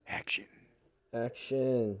Action.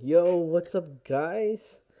 Action. Yo, what's up,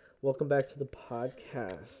 guys? Welcome back to the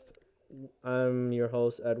podcast. I'm your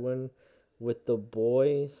host, Edwin, with the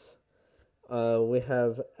boys. We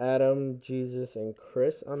have Adam, Jesus, and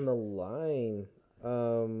Chris on the line.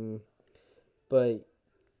 Um, but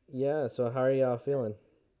yeah, so how are y'all feeling?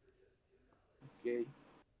 Gay.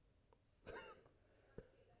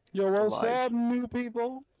 Yo, what's Alive. up, new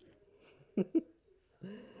people?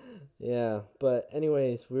 Yeah, but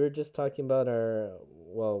anyways, we were just talking about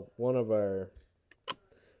one of our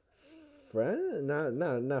friend,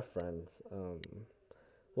 not friends.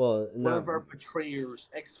 One not of our betrayers,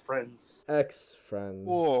 ex-friends, ex friends.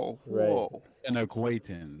 Whoa, Right. whoa. An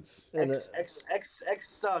acquaintance. And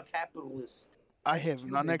capitalist, I have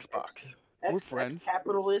him on ex-human, Xbox. We're friends.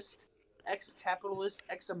 ex-capitalist,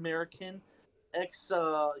 ex-American,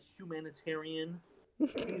 ex-humanitarian.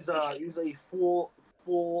 He's a full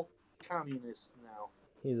communist now.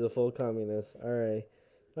 he's a full communist. All right.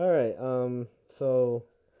 So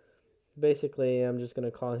basically, I'm just gonna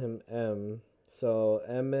call him M. So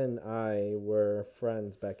M and I were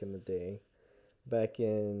friends back in the day, back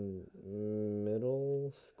in middle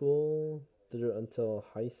school through until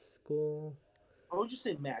high school. Why would you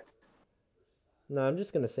say Matt? No, I'm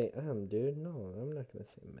just gonna say M, dude. No, I'm not gonna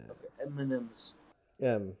say Matt. M&M's.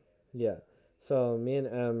 M, yeah. So me and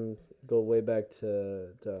M go way back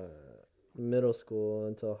to the middle school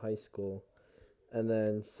until high school, and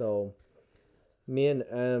then so me and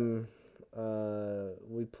M,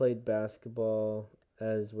 we played basketball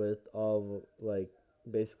as with all like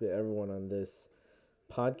basically everyone on this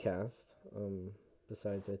podcast.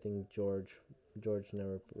 Besides I think George. George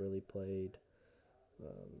never really played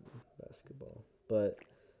basketball, but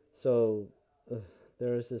so uh,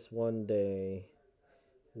 there was this one day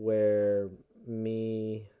where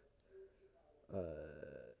me,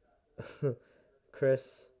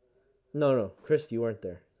 Chris, no, Chris, you weren't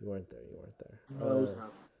there. You weren't there. You weren't there. No, it's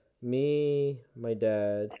not. Me, my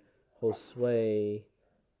dad, Josue,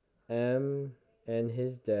 M, and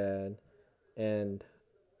his dad, and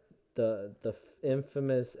the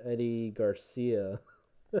infamous Eddie Garcia.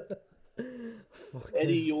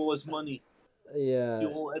 Eddie, you owe us money. Yeah, You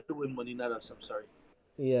owe Edwin money, not us. I'm sorry.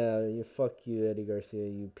 yeah. You fuck you, Eddie Garcia.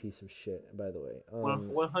 You piece of shit. By the way,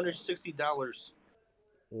 $160.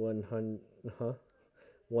 100, huh?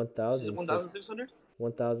 This is 1,600.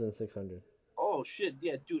 1,600. Oh shit,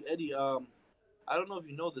 yeah, dude, Eddie. I don't know if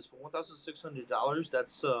you know this, but $1,600.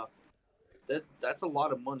 That's a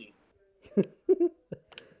lot of money.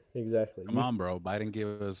 Exactly. Come on, bro. Biden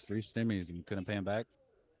gave us 3 stimmies and you couldn't pay him back.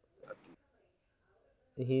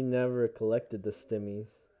 He never collected the stimmies.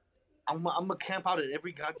 I'm gonna camp out at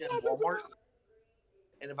every goddamn Walmart,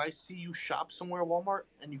 and if I see you shop somewhere at Walmart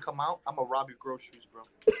and you come out, I'm gonna rob your groceries, bro.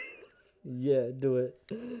 Yeah, do it.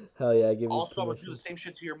 Hell yeah, I give you Also, I'm gonna do permission. the same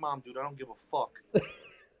shit to your mom, dude. I don't give a fuck.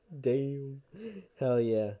 Damn. Hell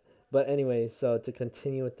yeah. But anyway, so to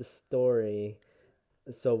continue with the story,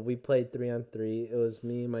 so we played 3-on-3. It was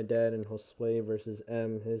me, my dad, and Josue versus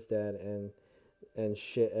M, his dad, and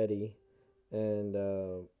shit Eddie, and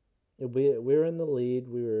we were in the lead.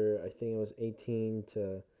 We were, I think it was 18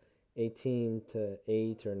 to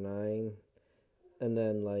 8 or 9, and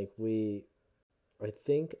then like I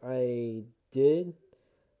think I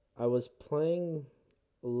was playing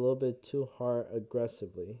a little bit too hard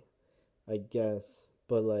aggressively, I guess.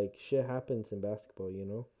 But like shit happens in basketball, you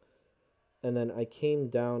know? And then I came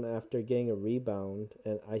down after getting a rebound,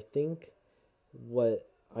 and I think what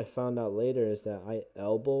I found out later is that I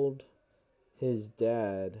elbowed his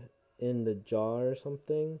dad in the jaw or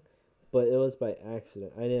something, but it was by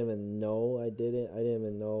accident. I didn't even know I did it. I didn't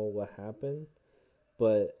even know what happened.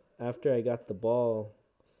 But after I got the ball,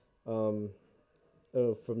 um,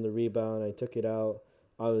 from the rebound, I took it out.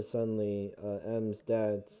 All of a suddenly, M's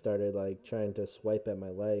dad started like trying to swipe at my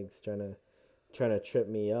legs, trying to trip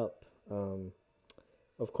me up.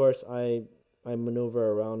 Of course, I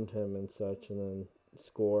maneuver around him and such, and then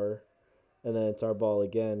score, and then it's our ball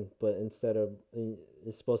again. But instead of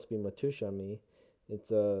it's supposed to be Matush on me,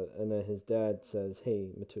 it's and then his dad says,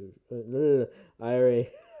 "Hey, Matush." No. I already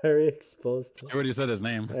I already exposed him. You already said his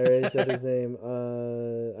name. I already said his name.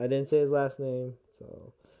 I didn't say his last name,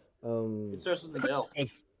 so It starts with an L.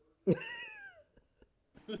 Yes.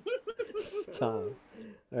 stop.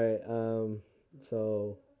 All right.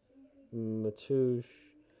 So Matush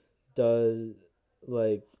does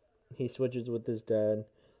like he switches with his dad,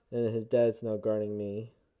 and his dad's now guarding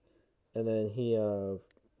me, and then he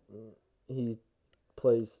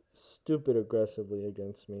plays stupid aggressively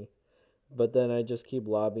against me, but then I just keep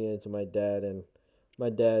lobbying it to my dad, and my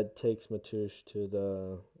dad takes Matush to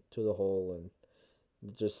the hole,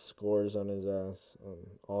 just scores on his ass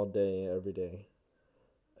all day, every day.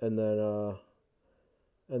 And then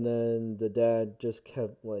the dad just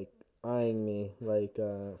kept like eyeing me, like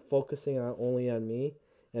focusing on only on me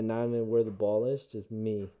and not even where the ball is, just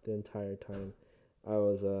me the entire time. I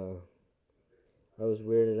was I was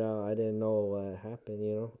weirded out. I didn't know what happened,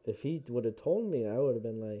 you know. If he would have told me, I would have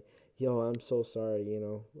been like, "Yo, I'm so sorry," you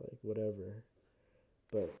know, like whatever.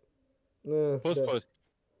 But Puss puss.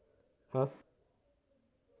 huh?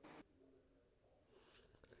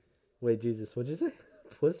 Wait, Jesus, what'd you say?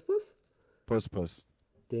 Puss puss? Puss puss.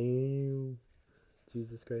 Damn,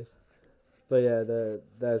 Jesus Christ. But yeah,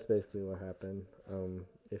 that's basically what happened.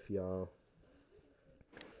 If y'all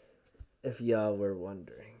were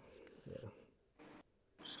wondering, yeah.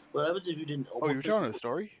 What happens if you didn't? Oh, you're telling a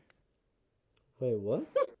story? Wait, what?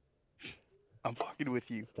 I'm fucking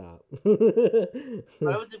with you. Stop. What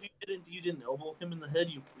happens if you didn't elbow him in the head?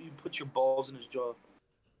 You put your balls in his jaw.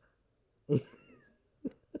 He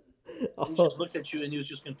just looked at you and he was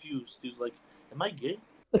just confused. He was like, "Am I gay?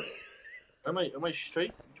 Am I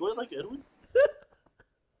straight? Do I like Edwin?"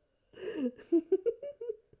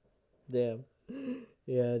 Damn.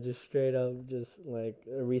 Yeah, just straight up, just like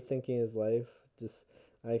rethinking his life. Just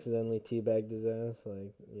accidentally teabagged his ass.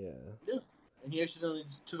 Like, yeah. Yeah, and he accidentally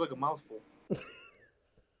just took like a mouthful.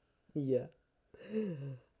 Yeah.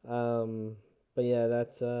 But yeah,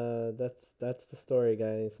 that's the story,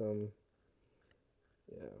 guys.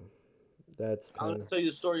 Yeah, that's I'll kind tell you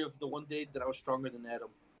the story of the one day that I was stronger than Adam.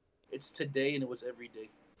 It's today and it was every day.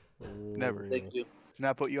 of. Never. Thank you. Did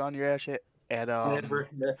not put you on your ass at Never.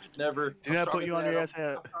 Did not put you on your ass I'm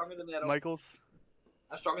at stronger than Adam. Michael's?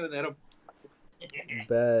 I'm stronger than Adam.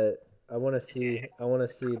 Bet. I want to see. I want to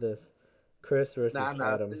see this. Chris versus Nah.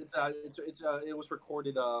 Adam. It was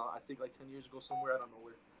recorded. I think like 10 years ago somewhere. I don't know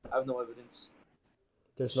where. I have no evidence.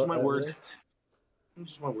 There's Just no my word. evidence?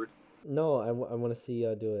 Just my word. No, I want to see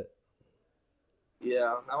y'all do it.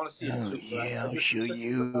 Yeah, I want to see it Oh, too. But yeah, I'll it's show just,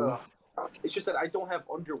 you. it's just that I don't have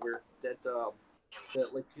underwear that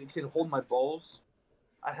like can hold my balls.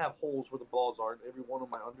 I have holes where the balls are in every one of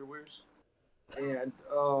my underwears, and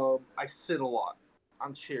I sit a lot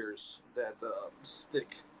on chairs that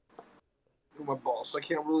stick to my balls, so I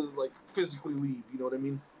can't really like physically leave. You know what I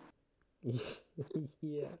mean?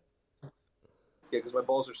 Yeah. Yeah, because my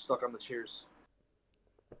balls are stuck on the chairs.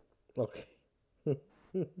 Okay.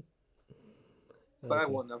 But I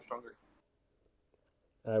Okay. won. I'm stronger.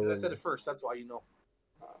 I Because I will. said it first. That's why you know.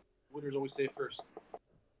 Winners always say it first.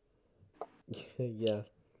 Yeah,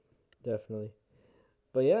 definitely.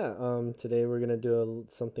 But yeah, today we're gonna do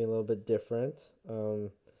something a little bit different.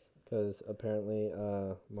 Because apparently,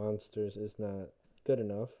 monsters is not good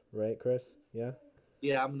enough, right, Chris? Yeah.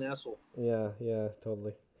 Yeah, I'm an asshole. Yeah. Yeah.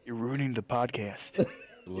 Totally. You're ruining the podcast.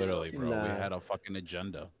 Literally, bro. We Nah. had a fucking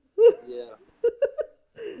agenda. Yeah.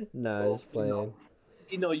 Nah, Well, just playing.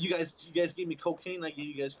 you guys gave me cocaine. I gave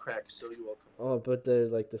you guys crack. So you're welcome. Oh, but they're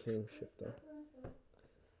like the same shit though.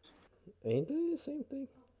 Ain't they the same thing?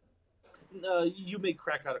 You make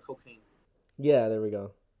crack out of cocaine. Yeah, there we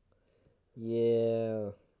go.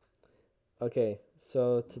 Yeah. Okay,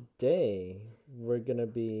 so today we're gonna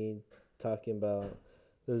be talking about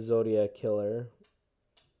the Zodiac Killer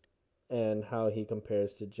and how he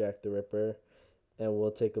compares to Jack the Ripper, and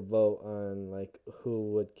we'll take a vote on like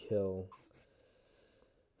who would kill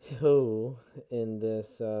who in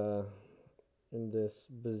this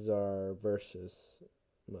bizarre versus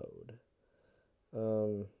mode.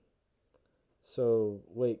 So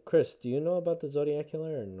wait, Chris, do you know about the Zodiac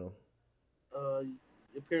Killer or no?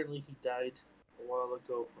 Apparently he died a while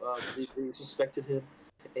ago. They suspected him,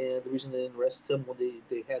 and the reason they didn't arrest him when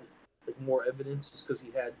they had like more evidence is because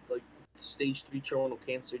he had like stage 3 terminal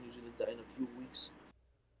cancer and he was gonna die in a few weeks.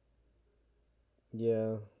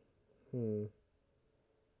 Yeah.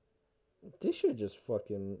 They should just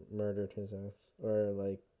fucking murdered his ass or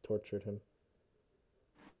like tortured him.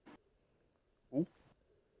 Ooh.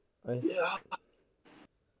 Yeah.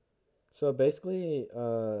 So basically,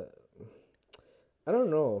 I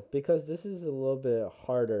don't know because this is a little bit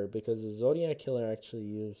harder because the Zodiac Killer actually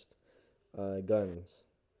used guns.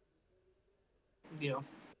 Yeah.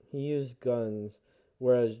 He used guns,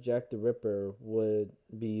 whereas Jack the Ripper would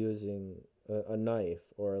be using a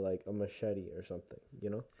knife or like a machete or something, you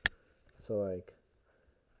know? So, like,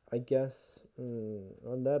 I guess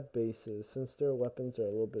on that basis, since their weapons are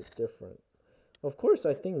a little bit different, of course,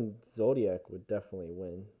 I think Zodiac would definitely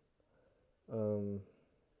win.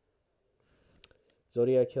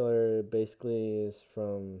 Zodiac Killer basically is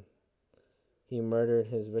from. He murdered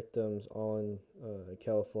his victims all in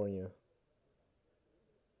California.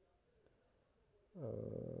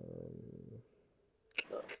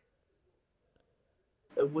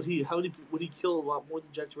 Would he? Would he kill a lot more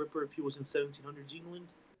than Jack the Ripper if he was in 1700s England?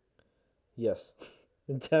 Yes,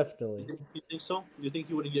 definitely. You think so? You think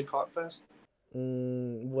he wouldn't get caught fast?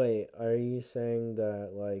 Wait, are you saying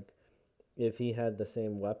that like if he had the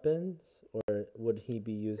same weapons, or would he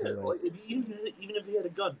be using Yeah, like even if he had a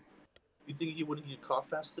gun, you think he wouldn't get caught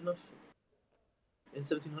fast enough in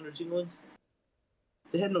 1700s England?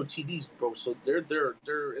 They had no TVs, bro, so their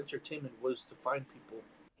entertainment was to find people.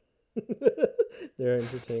 their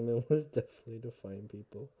entertainment was definitely to find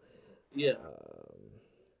people. Yeah.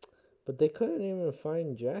 But they couldn't even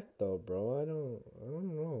find Jack though, bro. I don't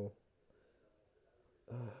know.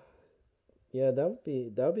 Yeah, that would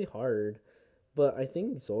be hard. But I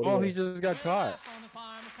think Zodiac. Oh, he just got caught.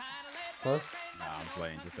 Huh? Nah, I'm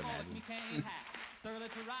playing. Just imagine.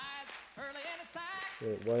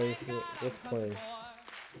 Wait, why is it? What's playing?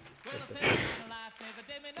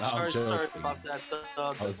 Sorry about that.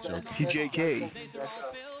 I was joking. TJK.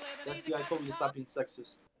 That guy told me to stop being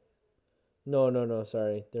sexist. No.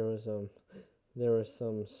 Sorry, there was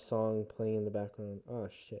some song playing in the background. Oh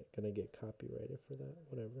shit, gonna get copyrighted for that.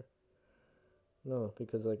 Whatever. No,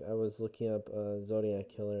 because like I was looking up Zodiac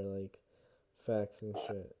killer like facts and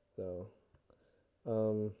shit though.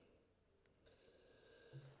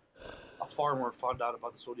 A farmer found out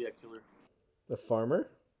about the Zodiac killer. The farmer?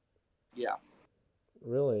 Yeah.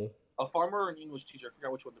 Really? A farmer or an English teacher. I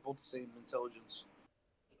forgot which one. They're both the same intelligence.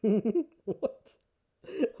 What?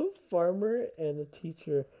 A farmer and a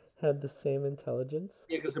teacher had the same intelligence?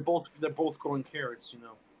 Yeah, because they're both growing carrots, you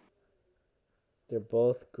know. They're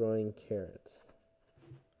both growing carrots.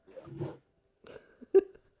 Yeah.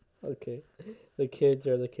 Okay. The kids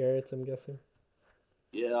are the carrots, I'm guessing.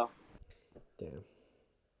 Yeah. Damn.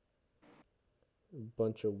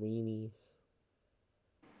 Bunch of weenies.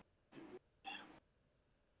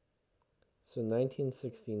 So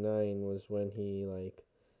 1969 was when he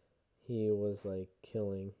was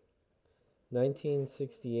killing.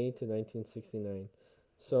 1968 to 1969.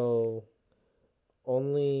 So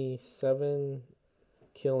only 7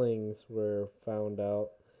 killings were found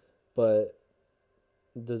out, but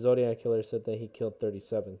the Zodiac killer said that he killed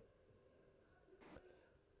 37.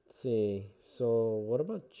 Let's see. So what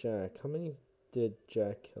about Jack? How many did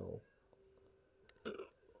Jack kill?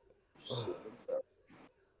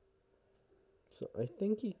 So I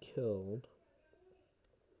think he killed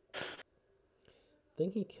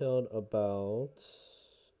about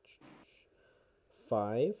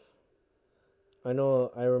 5.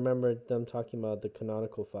 I remember them talking about the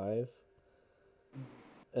canonical 5.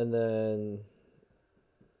 And then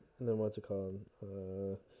what's it called?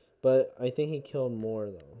 But I think he killed more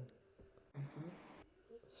though.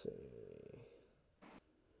 Let's see.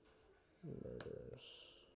 Murders.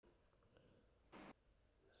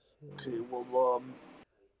 Okay, well,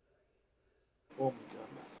 oh my god.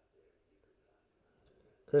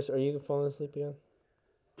 Chris, are you falling asleep again?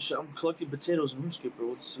 Shit, I'm collecting potatoes in RuneScape,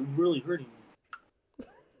 bro. It's really hurting me.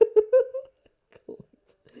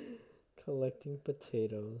 Collecting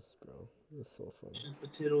potatoes, bro. That's so funny.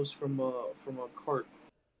 Potatoes from a cart,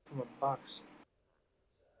 from a box,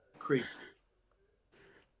 crate.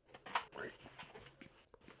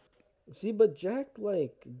 See, but Jack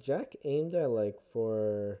aimed at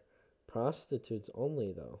for prostitutes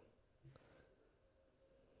only though.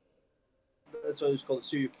 That's why he's called a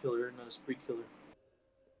serial killer, not a spree killer.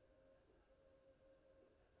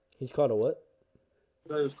 He's called a what? I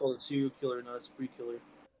thought he was called a serial killer, not a spree killer.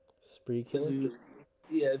 Spree killer?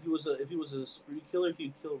 If he was a spree killer,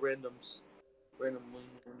 he'd kill randomly,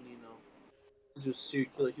 you know. If he was a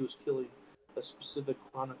serial killer, he was killing a specific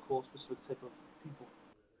chronicle, a specific type of people,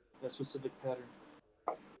 a specific pattern.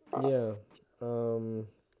 Yeah.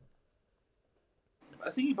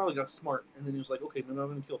 I think he probably got smart, and then he was like, okay, maybe I'm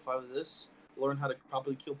gonna kill 5 of this, learn how to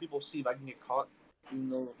properly kill people, see if I can get caught, even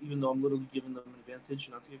though I'm literally giving them an advantage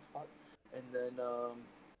not to get caught, and then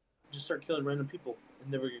just start killing random people and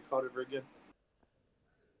never get caught ever again.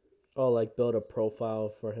 Oh, like build a profile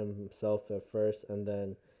for himself at first, and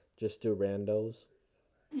then just do randos.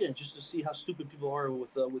 Yeah, just to see how stupid people are with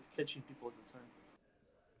catching people at the time.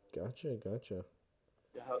 Gotcha.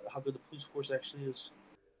 Yeah, how good the police force actually is.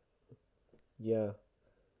 Yeah.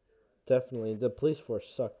 Definitely. The police force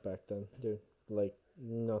sucked back then, dude. Like,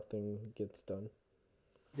 nothing gets done.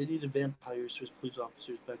 They needed vampires as police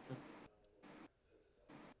officers back then.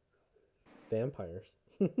 Vampires?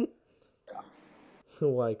 Yeah.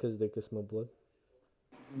 Why? Because they could smell blood?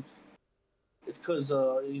 It's because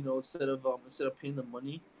instead of paying them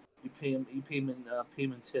money, you pay them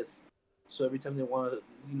in tith. So every time they wanted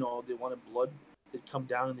blood, they'd come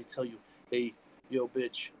down and they tell you, "Hey, yo,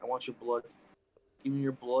 bitch, I want your blood." Give me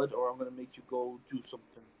your blood, or I'm gonna make you go do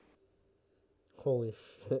something. Holy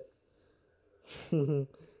shit.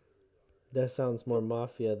 That sounds more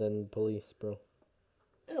mafia than police, bro.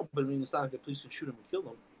 Yeah, but I mean, it's not like the police can shoot him and kill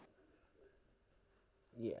him.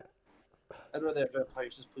 Yeah. I'd rather have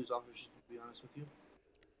vampires as police officers, to be honest with you.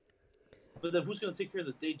 But then who's gonna take care of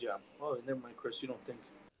the day job? Oh, never mind, Chris. You don't think?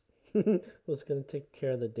 Who's gonna take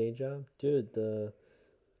care of the day job? Dude,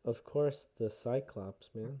 of course the Cyclops,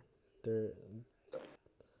 man.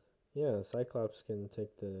 Yeah, Cyclops can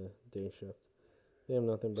take the day shift. They have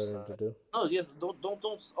nothing better to do. Oh yeah, don't.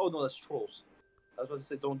 Oh no, that's trolls. I was about to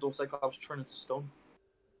say, don't Cyclops turn into stone?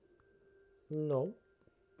 No.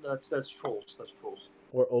 That's trolls. That's trolls.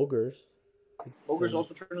 Or ogres. Ogres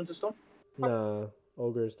also turn into stone? Nah,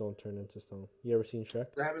 ogres don't turn into stone. You ever seen Shrek?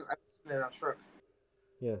 I haven't seen that on Shrek.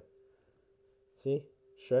 Yeah. See?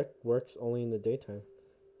 Shrek works only in the daytime.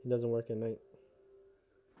 He doesn't work at night.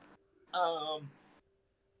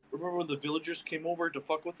 Remember when the villagers came over to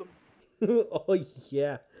fuck with them? Oh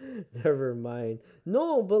yeah. Never mind.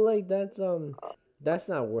 No, but like that's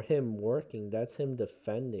not him working. That's him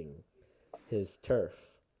defending his turf.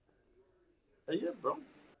 Yeah, bro.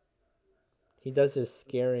 He does his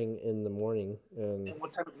scaring in the morning And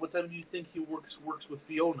what time do you think he works with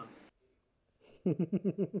Fiona?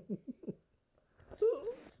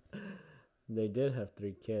 They did have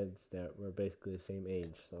 3 kids that were basically the same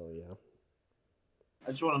age, so yeah.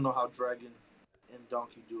 I just want to know how Dragon and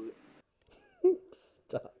Donkey do it.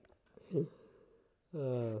 Stop.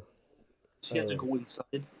 So you have to go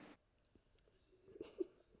inside.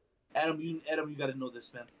 Adam, you got to know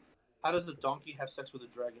this, man. How does the donkey have sex with a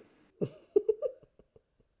dragon?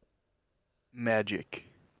 Magic.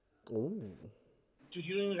 Ooh. Dude,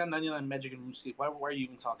 you don't even got 99 magic in RuneScape. Why are you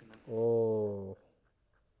even talking then? Oh.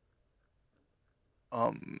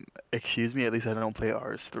 Excuse me. At least I don't play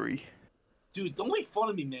RS3. Dude, don't make fun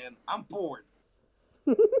of me, man. I'm bored.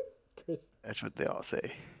 Chris. That's what they all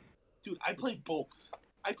say. Dude, I play both.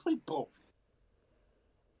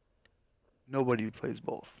 Nobody plays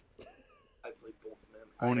both. I play both, man.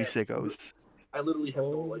 Only sickos. I literally have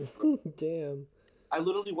no life, bro. Damn. I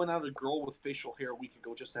literally went out with a girl with facial hair a week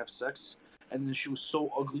ago just to have sex, and then she was so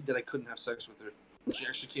ugly that I couldn't have sex with her. She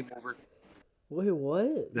actually came over. Wait,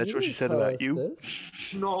 what? That's You what she didn't said tell about us you? this.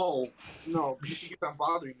 No, because she kept on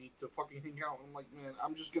bothering me to fucking hang out. I'm like, man,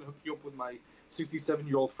 I'm just gonna hook you up with my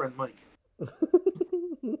 67-year-old friend Mike.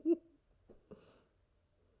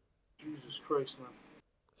 Jesus Christ, man.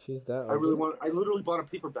 She's that ugly? I literally bought a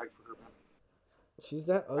paper bag for her, man. She's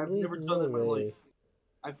that ugly? I've never done that in my life.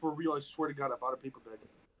 For real, I swear to God, I bought a paper bag.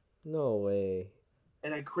 No way.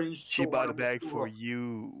 And I cringed so She bought a hard bag for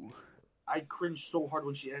you. I cringed so hard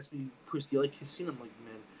when she asked me, Chris, do you like kissing? I'm like,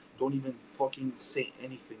 man, don't even fucking say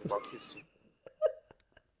anything about kissing.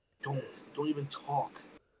 Don't even talk.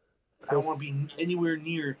 I don't want to be anywhere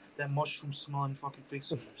near that mushroom smelling fucking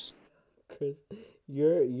face of yours. Chris,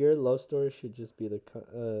 your love story should just be the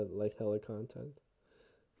like hella content.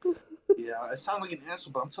 Yeah, I sound like an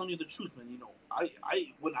asshole, but I'm telling you the truth, man. You know,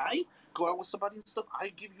 when I go out with somebody and stuff, I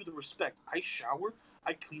give you the respect. I shower,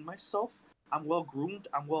 I clean myself, I'm well groomed,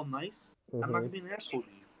 I'm well nice. Mm-hmm. I'm not gonna be an asshole to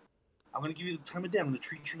you. I'm gonna give you the time of day. I'm gonna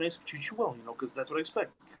treat you nice, treat you well, you know, because that's what I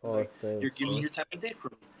expect. Oh, like, thanks, you're giving bro. your time of day for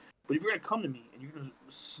me. But if you're gonna come to me and you're gonna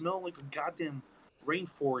smell like a goddamn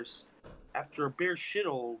rainforest after a bear shit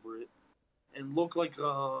all over it, and look like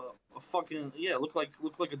a fucking look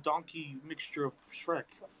like a donkey mixture of Shrek.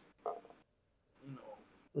 You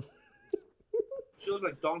know, she looked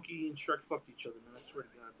like Donkey and Shrek fucked each other, man. I swear to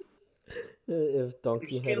God. If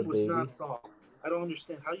Donkey Your had a skin was baby. not soft. I don't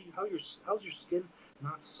understand how's your skin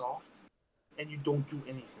not soft, and you don't do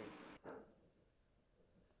anything.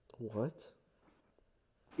 What?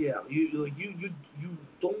 Yeah, you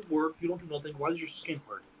don't work. You don't do nothing. Why is your skin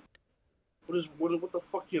hard? What the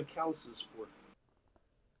fuck do you have calluses for?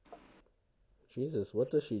 Jesus, what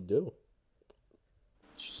does she do?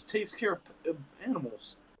 She takes care of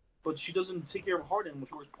animals, but she doesn't take care of hard animals.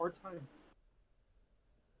 She works part-time.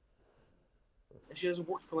 And she hasn't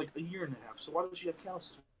worked for like a year and a half, so why does she have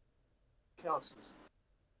calluses?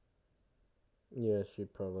 Yeah, she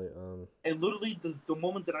probably And literally, the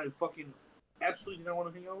moment that I fucking absolutely did not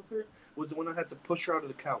want to hang out with her was when I had to push her out of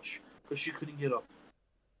the couch because she couldn't get up.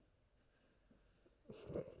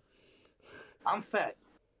 I'm fat,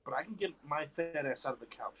 but I can get my fat ass out of the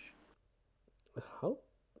couch. How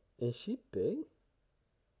is she big?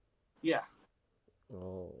 Yeah.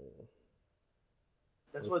 Oh.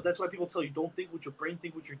 That's why people tell you don't think with your brain,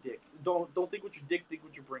 think with your dick. Don't think with your dick, think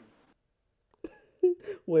with your brain.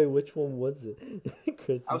 Wait, which one was it?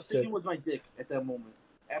 Chris, I was thinking with my dick at that moment.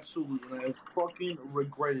 Absolutely, and I fucking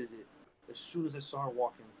regretted it. as soon as I saw her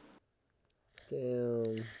walking.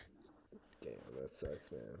 Damn. Damn, that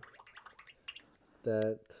sucks, man.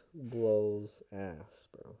 That blows ass,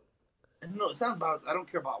 bro. And no, it's not about. I don't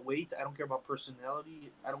care about weight. I don't care about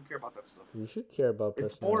personality. I don't care about that stuff. You should care about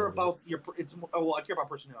personality. It's more about your. It's well, I care about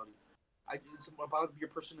personality. It's about your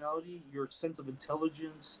personality, your sense of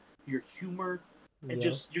intelligence, your humor, and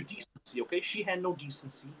just your decency. Okay, she had no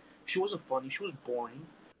decency. She wasn't funny. She was boring.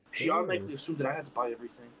 She automatically assumed that I had to buy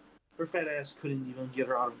everything. Her fat ass couldn't even get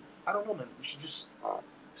her out of. I don't know, man. She just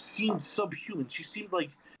seemed subhuman. She seemed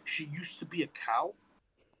like she used to be a cow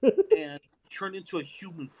and turned into a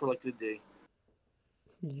human for like a day.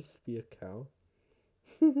 Used to be a cow.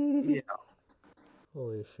 Yeah.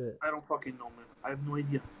 Holy shit. I don't fucking know, man. I have no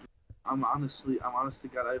idea. I'm honestly,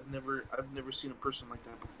 God, I've never seen a person like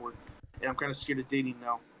that before, and I'm kind of scared of dating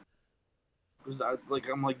now. Because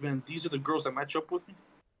I'm like, man, these are the girls that match up with me.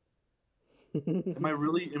 Am I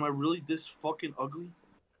really this fucking ugly?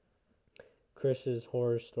 Chris's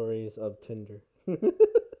horror stories of Tinder.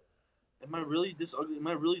 Am I really this ugly? Am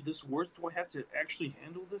I really this worse? Do I have to actually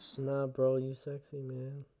handle this? Nah, bro, you sexy,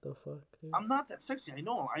 man. The fuck, dude? I'm not that sexy. I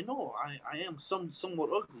know. I am somewhat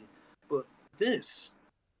ugly, but this.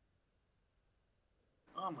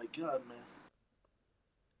 Oh my god, man.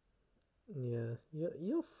 Yeah,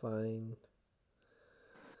 you'll find.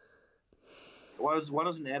 Why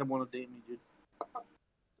doesn't Adam want to date me, dude?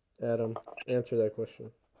 Adam, answer that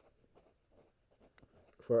question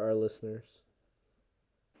for our listeners.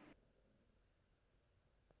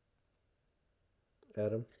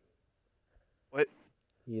 Adam? What?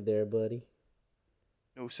 You there, buddy?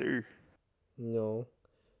 No, sir. No.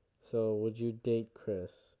 So, would you date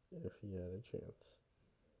Chris if you had a chance?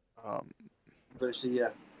 Better say yeah.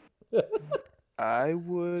 I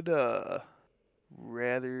would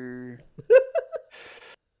rather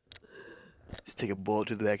just take a bullet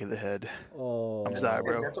to the back of the head. Oh. I'm sorry,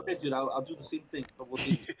 bro. That's okay, dude. I'll do the same thing. But we'll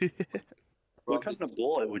do. What kind of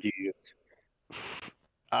bullet would you use?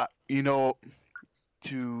 You know,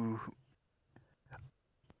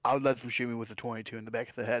 I would let them shoot me with a 22 in the back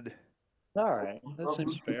of the head. All right, that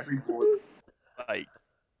seems fair. Like,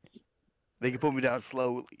 they can put me down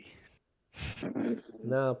slowly.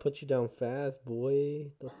 Nah, put you down fast, boy.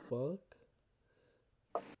 The fuck?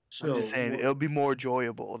 So, I'm just saying, it'll be more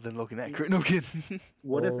enjoyable than looking at Chris. No kidding.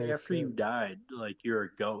 what if Oh, after you shit. died, like you're a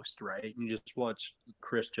ghost, right? And you just watch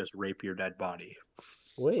Chris just rape your dead body?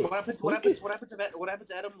 Wait. What happens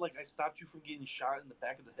to Adam? Like I stopped you from getting shot in the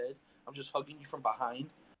back of the head. I'm just hugging you from behind.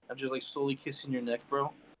 I'm just like slowly kissing your neck,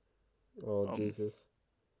 bro. Oh, Jesus.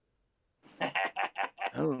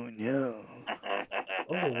 Oh no.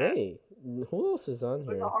 Oh, wait. Who else is on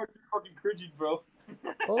Look here? how hard you're fucking cringing, bro.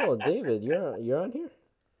 Oh, David, you're on here?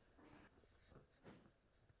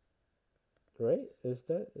 Right? Is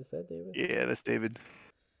that David? Yeah, that's David.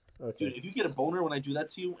 Okay. Dude, if you get a boner when I do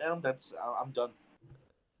that to you, Adam, I'm done.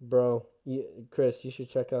 Bro, Chris, you should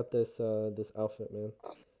check out this outfit, man.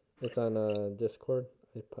 It's on Discord.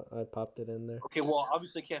 I popped it in there. Okay, well,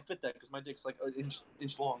 obviously I can't fit that because my dick's like an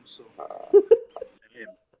inch long. So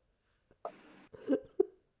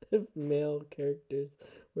If male characters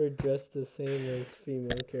were dressed the same as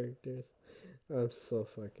female characters, I'm so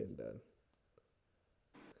fucking done.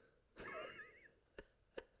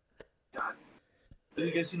 God, have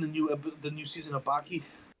you guys seen the new season of Baki?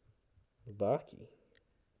 Baki.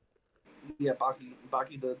 Yeah,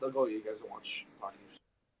 Baki. The go. You guys don't watch Baki.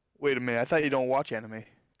 Wait a minute, I thought you don't watch anime.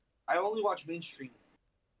 I only watch mainstream.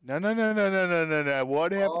 No.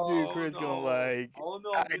 What happened to Chris going like, Oh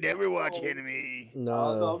no! I never watch anime? Oh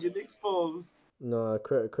no! No, I'm getting exposed. no,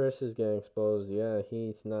 Chris is getting exposed. Yeah,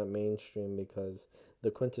 he's not mainstream because the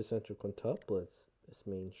quintessential quintuplets is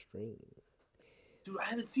mainstream. Dude, I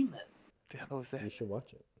haven't seen that. The hell is that? You should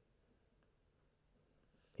watch it.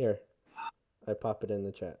 Here, I pop it in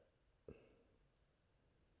the chat.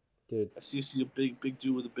 Dude, I see a big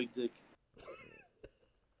dude with a big dick.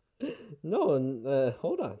 no,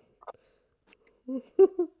 hold on.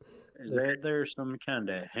 Is there some kind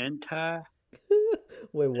of hentai?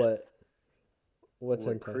 Wait, what? What's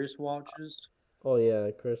what hentai? Chris watches? Oh yeah,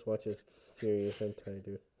 Chris watches serious hentai,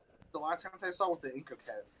 dude. The last time I saw was the Inca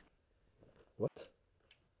cat, What?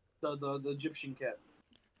 the Egyptian cat.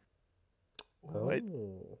 What?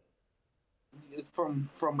 Oh. It's from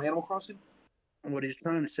Animal Crossing. What he's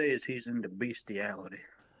trying to say is he's into bestiality.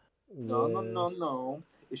 No.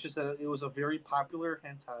 It's just that it was a very popular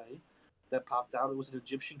hentai that popped out. It was an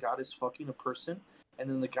Egyptian goddess fucking a person, and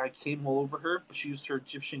then the guy came all over her, but she used her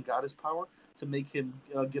Egyptian goddess power to make him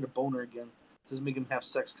get a boner again. To make him have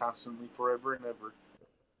sex constantly, forever and ever.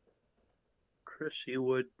 Chris, you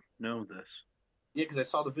would know this. Yeah, because I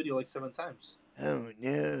saw the video like 7 times. Oh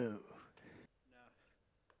no.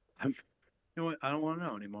 You know what? I don't want to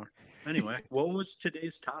know anymore. Anyway, what was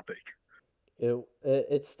today's topic?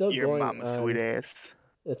 It's still Your going mama on. sweet ass.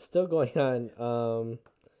 It's still going on.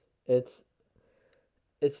 It's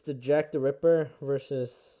the Jack the Ripper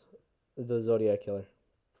versus the Zodiac Killer.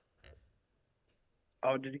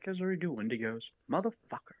 Oh, did you guys already do Wendigos?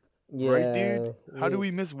 Motherfucker. Yeah. Right, dude? How do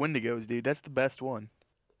we miss Wendigos, dude? That's the best one.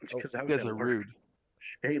 It's because I You was guys at are work. rude.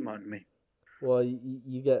 Shame on me. Well,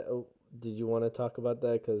 you get. Did you want to talk about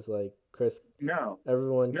that? Because like Chris, No.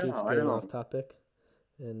 everyone No, keeps I getting don't. off topic,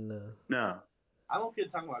 and No. I'm okay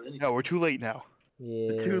talking about anything. No, we're too late now.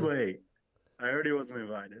 yeah. Too late. I already wasn't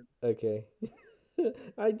invited. Okay.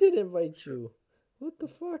 I did invite you. What the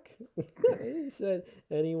fuck? I said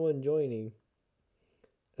anyone joining.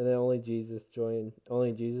 And then only Jesus joined.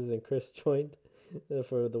 Only Jesus and Chris joined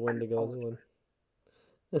for the Wendigos one.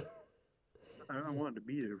 I wanted to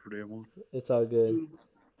be there for that one. It's all good. Dude,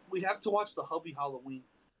 we have to watch the Hubby Halloween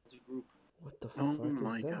as a group. What the Oh fuck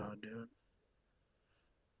my is that? god, dude.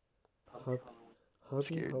 Hubby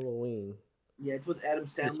Scared. Halloween. Yeah, it's with Adam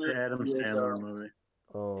Sandler. It's the Adam He is, Sandler movie.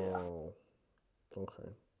 Oh. Okay.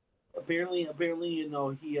 Apparently, you know,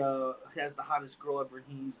 he has the hottest girl ever.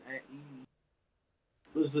 He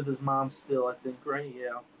lives with his mom still, I think, right?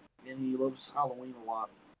 Yeah, and he loves Halloween a lot.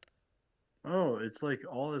 Oh, it's like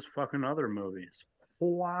all his fucking other movies.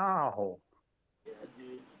 Wow. Yeah,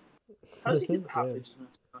 dude. How does he get the hot Damn. bitches, man?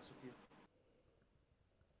 To be honest with you.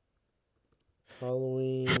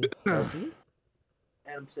 Halloween Hubby?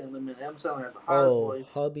 Adam Sandler, man. Adam Sandler has the hottest Oh, voice.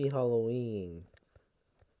 Hubby Halloween.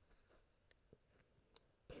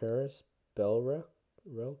 Paris Belrek?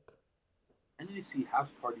 I need to see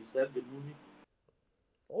House Party. Is that a good movie?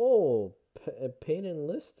 Oh, Peyton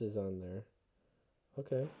List is on there.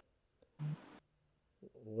 Okay.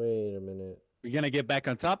 Wait a minute. We gonna get back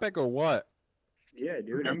on topic or what? Yeah,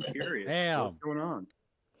 dude, I'm curious. Damn. What's going on?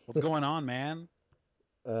 What's going on, man?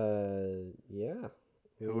 Yeah.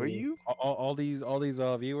 Who are you? All these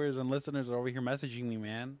viewers and listeners are over here messaging me,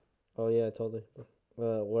 man. Oh yeah, totally.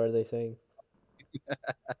 What are they saying?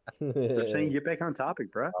 They're saying get back on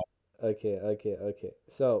topic, bro. Okay.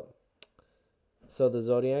 So the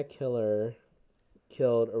Zodiac Killer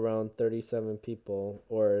killed around 37 people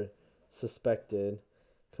or suspected,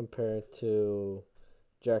 compared to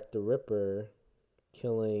Jack the Ripper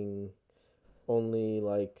killing only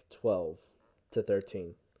like 12 to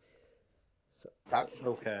 13.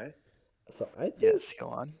 Okay. So I think Yes, go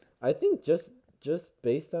on. I think just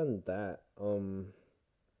based on that,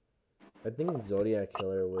 I think Zodiac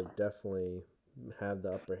Killer would definitely have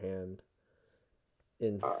the upper hand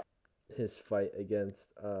in his fight against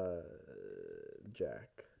Jack.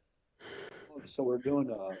 So we're doing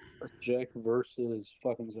a Jack versus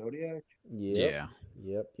fucking Zodiac? Yep.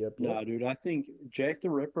 Yep. Nah, dude, I think Jack the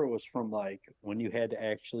Ripper was from like when you had to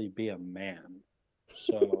actually be a man.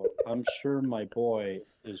 So I'm sure my boy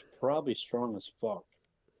is probably strong as fuck.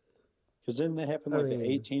 Because didn't that happen like the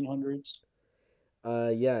 1800s?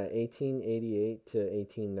 Yeah, 1888 to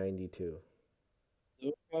 1892.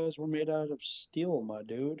 Those guys were made out of steel, my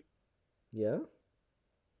dude. Yeah.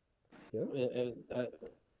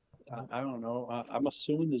 I don't know. I'm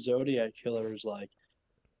assuming the Zodiac Killer is like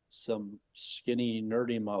some skinny,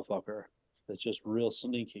 nerdy motherfucker that's just real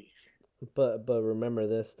sneaky. But remember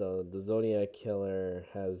this though, the Zodiac Killer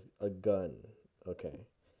has a gun. Okay,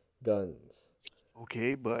 guns.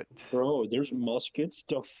 Okay, but Bro, there's muskets.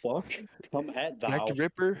 The fuck? Come at thou. Jack the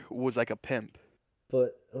Ripper was like a pimp.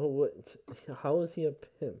 But what? How is he a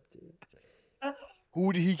pimp, dude?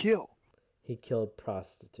 Who did he kill? He killed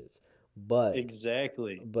prostitutes, but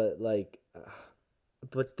Exactly. but like,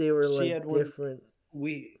 but they were See, like Edwin, different.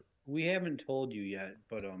 We haven't told you yet,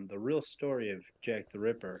 but the real story of Jack the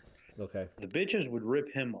Ripper, Okay. the bitches would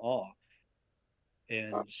rip him off.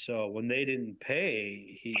 And so when they didn't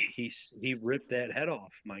pay, he ripped that head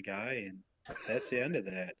off, my guy, and that's the end of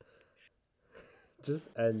that. Just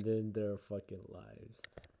ending their fucking lives.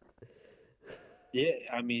 Yeah,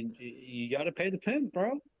 I mean, you got to pay the pimp,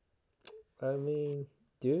 bro. I mean,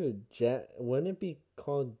 dude, Jack. Wouldn't it be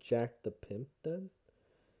called Jack the Pimp then?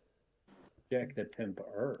 Jack the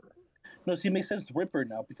Pimper. No, see, it makes sense to Ripper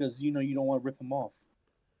now because you know you don't want to rip him off.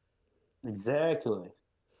 Exactly.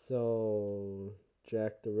 So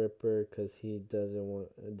Jack the Ripper, because he doesn't want,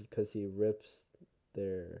 because he rips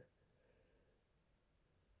their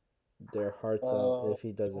hearts out if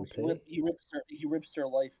he doesn't pay. He rips their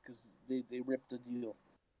life because they ripped the deal.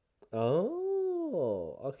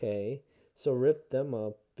 Oh, okay. So rip them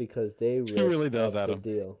up because they ripped really does, up the Adam.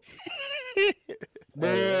 deal.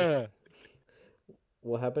 Bruh.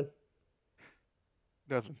 What happened?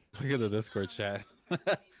 Nothing. Look at the Discord chat.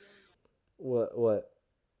 What?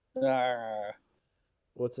 Ah,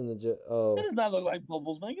 What's in the that Oh. does not look like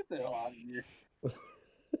bubbles, man. Get the hell out of here.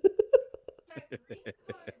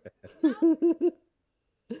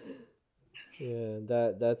 Yeah,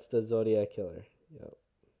 that's the Zodiac killer. Yep.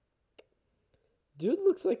 Dude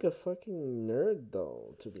looks like a fucking nerd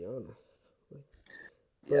though, to be honest. Like,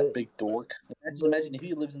 Yeah, but- big dork. Imagine if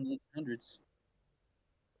he lives in the 1800s.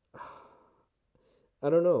 I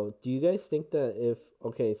don't know. Do you guys think that if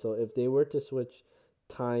they were to switch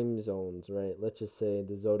time zones, right? Let's just say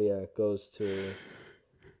the Zodiac goes to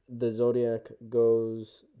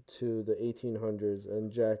the 1800s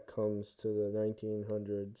and Jack comes to the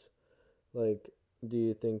 1900s. Like, do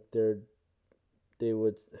you think they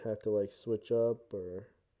would have to like switch up or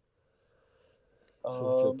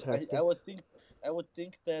switch up tactics? I would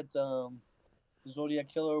think that the Zodiac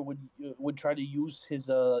killer would try to use his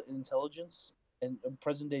intelligence and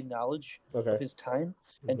present day knowledge Okay. of his time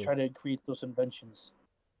and Mhm. try to create those inventions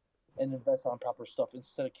and invest on proper stuff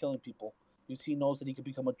instead of killing people. Because he knows that he could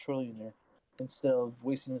become a trillionaire instead of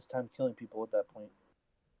wasting his time killing people at that point.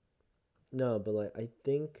 No, but like I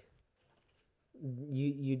think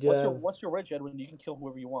you do Once you're rich, Edwin, you can kill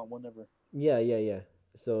whoever you want whenever. Yeah.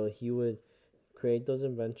 So he would create those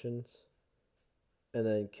inventions and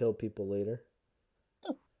then kill people later.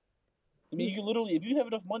 I mean, you can literally, if you have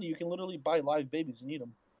enough money, you can literally buy live babies and eat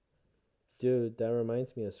them. Dude, that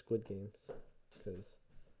reminds me of Squid Games. Cause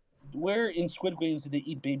Where in Squid Games did they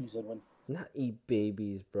eat babies, Edwin? not eat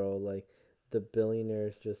babies, bro. Like the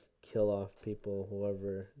billionaires just kill off people,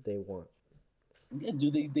 whoever they want. Yeah,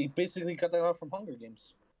 dude, they basically cut that off from Hunger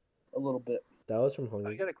Games, a little bit. That was from Hunger.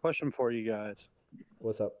 I got a question for you guys.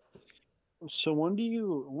 What's up? So when do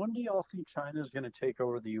y'all think China's going to take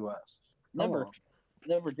over the U.S.? Never.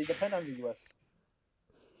 Never. They depend on the U.S.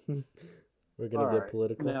 We're gonna All get right.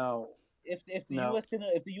 political. Now, If the No. U.S.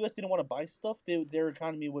 didn't want to buy stuff, their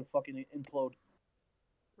economy would fucking implode.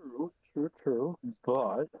 true,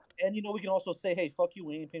 but And we can also say, hey, fuck you,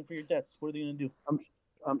 we ain't paying for your debts. What are they gonna do?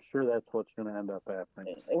 I'm sure that's what's going to end up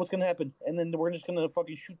happening. And what's gonna happen? And then we're just gonna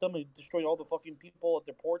fucking shoot them and destroy all the fucking people at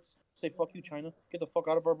their ports. Say fuck you, China. Get the fuck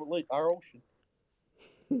out of our ocean.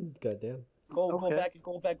 Goddamn. Go Okay.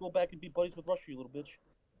 go back and be buddies with Russia, you little bitch.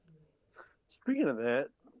 Speaking of that,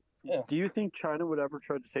 Yeah. do you think China would ever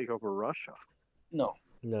try to take over Russia? No,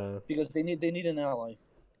 Nah. because they need an ally.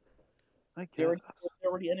 I They're guess.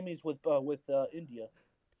 already enemies with India.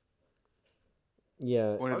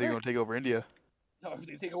 Yeah. When are they Okay. going to take over India? No, if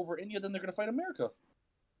they take over India, then they're gonna fight America.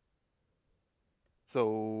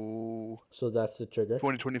 So So that's the trigger.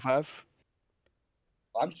 2025.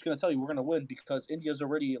 I'm just gonna tell you, we're gonna win because India's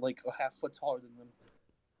already like a half foot taller than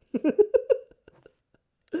them.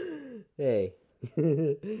 Hey.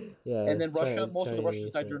 Yeah. And then Russia, most of the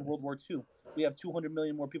Russians Chinese, died during right. World War II. We have 200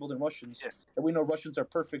 million more people than Russians, and we know Russians are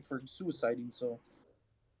perfect for suiciding. So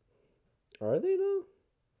Are they though?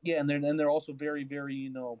 yeah, and they're also very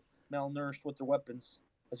very malnourished with their weapons,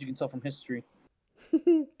 as you can tell from history.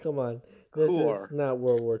 Come on. This Who is are? not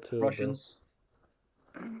World War II, Russians,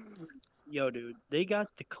 Yo, dude, they got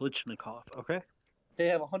the Klitschnikov, okay? they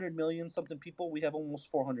have 100 million something people. We have almost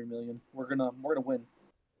 400 million. We're gonna win.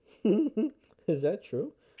 bro. Is that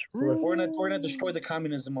true? We're gonna destroy the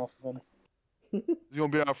communism off of them. You're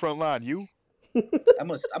going to be on the front line. You? I'm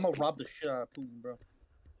gonna rob the shit out of Putin, bro.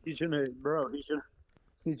 He's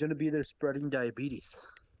gonna be there spreading diabetes.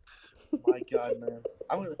 My God, man.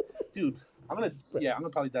 I'm gonna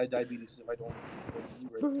probably die of diabetes if I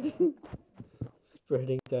don't.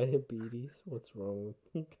 Spreading diabetes. What's wrong with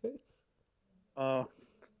you guys?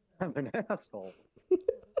 I'm an asshole.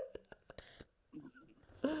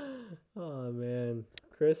 Oh man,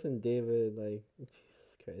 Chris and David, like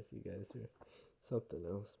Jesus Christ, you guys are something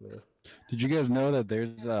else, man. Did you guys know that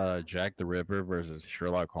there's Jack the Ripper versus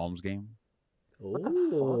Sherlock Holmes game?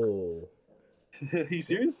 Oh, You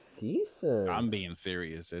serious? decent. I'm being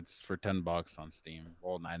serious. It's for $10 on Steam.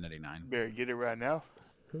 Well, $9.99. Better get it right now.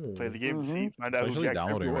 Play the game. Mhm. See, find out who Actually, Jack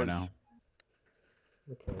downloading Ripper right was. now.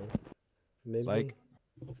 Okay, maybe Psych.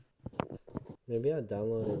 maybe I'll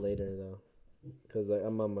download it later though, cause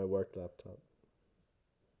I'm on my work laptop.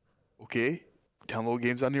 Okay. Download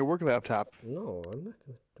games on your work laptop. No, I'm not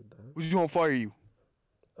gonna do that. Who's going to fire you?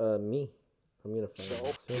 Me. I'm gonna find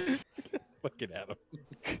myself. Looking at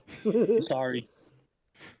him. Sorry.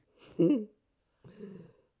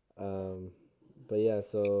 But yeah,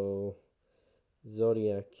 so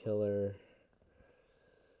Zodiac killer.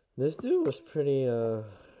 This dude was pretty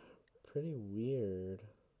weird.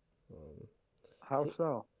 How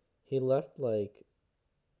so? He left like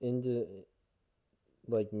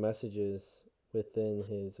messages within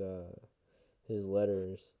his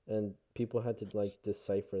letters, and people had to like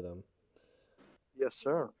decipher them. Yes,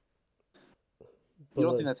 sir. But You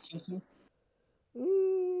don't like, think that's kinky?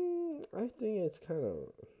 I think it's kind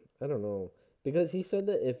of, I don't know, because he said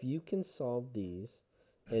that if you can solve these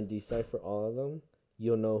and decipher all of them,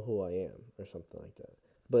 you'll know who I am or something like that.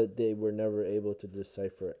 But they were never able to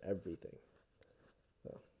decipher everything.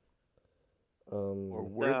 So, Or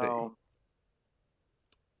were Now,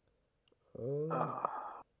 um,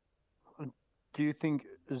 uh, do you think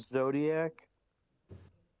Zodiac?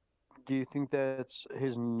 Do you think that's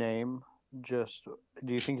his name? Just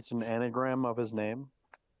do you think it's an anagram of his name?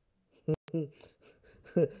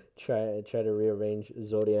 try to rearrange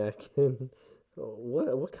Zodiac. And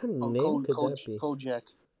what kind of name could that be? Kojak.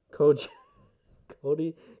 Coach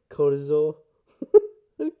Cody Cortisol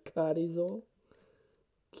Cortisol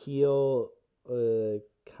Kyo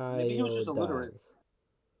Maybe he was just illiterate. Kyodaz.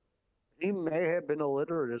 He may have been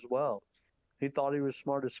illiterate as well. He thought he was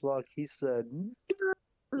smart as fuck. He said,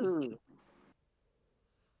 Yeah.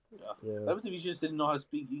 Yeah. That was if he just didn't know how to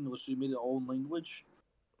speak English. He made his own language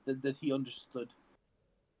that he understood.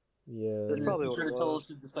 Yeah. That's And then probably he what tried it to tell was. us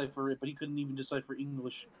to decipher it, but he couldn't even decipher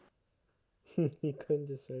English. He couldn't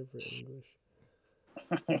decipher English.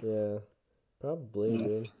 Yeah. Probably,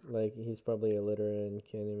 dude. Like he's probably illiterate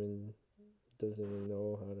and doesn't even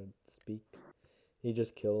know how to speak. He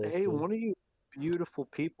just kills. Hey, dude. one of you beautiful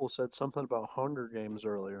people said something about Hunger Games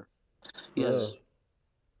earlier. Yes.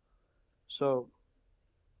 So,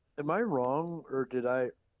 am I wrong, or did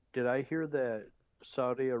I hear that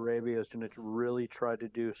Saudi Arabia is going to really try to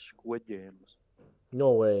do Squid Games?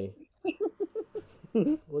 No way.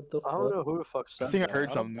 What the I don't fuck? know who the fuck I said think I that.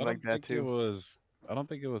 heard something like that think it too. was. I don't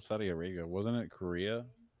think it was Saudi Arabia. Wasn't it Korea?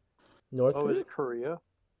 North Oh, Korea? is it Korea?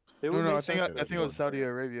 It No, would no, make I think sense. I think it was Saudi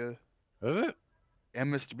Arabia Is it?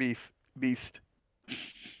 and Mr. Beast.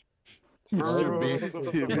 Mr. Beef.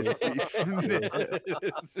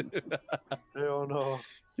 Hell no.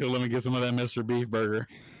 Yo, let me get some of that Mr. Beef burger.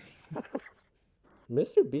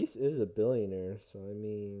 Mr. Beast is a billionaire, so I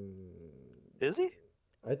mean, Is he?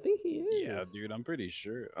 I think he is. Yeah, dude, I'm pretty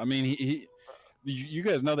sure. I mean, you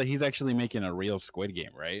guys know that he's actually making a real Squid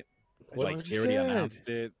Game, right? What? Like he already announced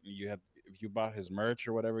it. You had, if you bought his merch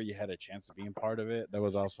or whatever, you had a chance of being part of it. There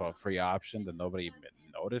was also a free option that nobody even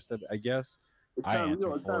noticed, I guess. It's I not entered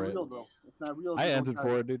real. It's for not it. real, though. It's not real. I You don't entered try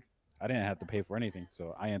for it. it, dude. I didn't have to pay for anything,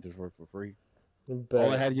 so I entered for it for free. But,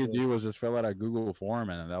 All I had you yeah. do was just fill out a Google form,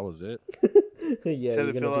 and that was it. Yeah, Said you're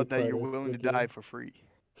to gonna fill be out that part you're of willing to Squid Game. die for free.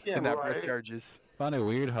 Yeah, And not press right. charges. Found it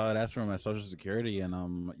weird how it asked for my social security and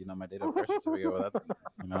my date of birth certificate. Well,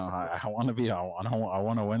 that, I want to be, I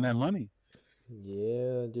want to win that money.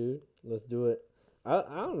 Yeah, dude, let's do it. I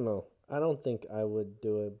don't know. I don't think I would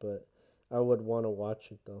do it, but I would want to watch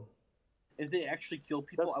it though. If they actually kill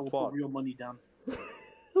people, That's I will fun. put real money down.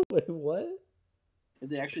 Wait, what? If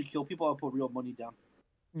they actually kill people, I'll put real money down.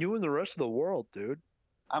 You and the rest of the world, dude.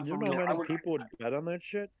 I'm You for know real. how many people would bet on that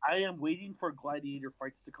shit? I am waiting for gladiator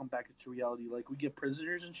fights to come back into reality. Like we get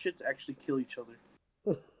prisoners and shit to actually kill each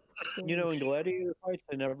other. You know, in gladiator fights,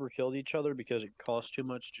 they never killed each other because it cost too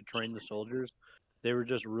much to train the soldiers. They were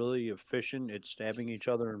just really efficient at stabbing each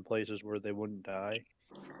other in places where they wouldn't die.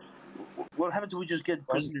 What happens if we just get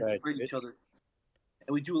prisoners to fact, fight each other?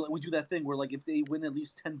 And we do that thing where like if they win at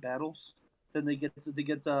least 10 battles, then they get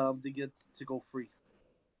to go free.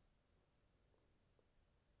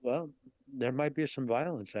 Well, there might be some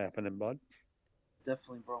violence happening, bud.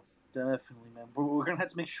 Definitely, bro. Definitely, man. We're gonna have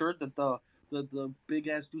to make sure that the big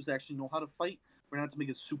ass dudes actually know how to fight. We're gonna have to make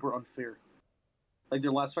it super unfair. Like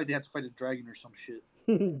their last fight, they had to fight a dragon or some shit.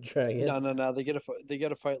 Dragon. No. They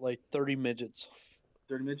gotta fight like 30 midgets.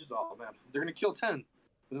 30 midgets. Oh man, they're gonna kill 10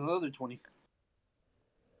 with another 20.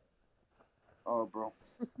 Oh, bro.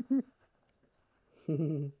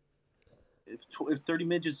 If 30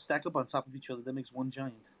 midgets stack up on top of each other, that makes one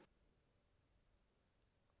giant.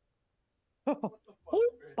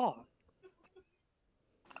 Oh,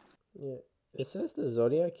 Yeah, it says the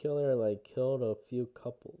Zodiac killer like killed a few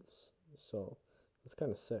couples, so it's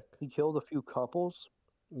kind of sick. he killed a few couples.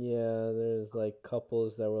 Yeah, there's like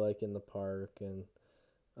couples that were like in the park and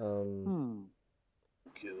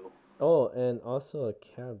Kill. oh, and also a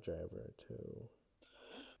cab driver too.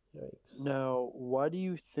 Yikes. Now, why do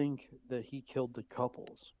you think that he killed the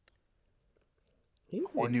couples? He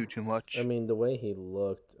Knew too much. I mean, the way he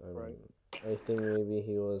looked, Right. mean, I think maybe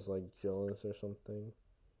he was like jealous or something.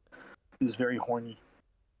 He was very horny.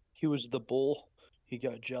 He was the bull. He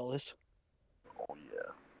got jealous. Oh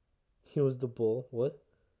yeah. He was the bull. What?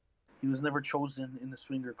 He was never chosen in the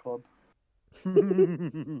swinger club.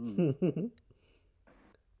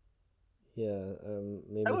 Yeah,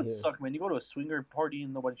 maybe That would he. suck, man. You go to a swinger party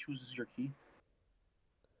and nobody chooses your key.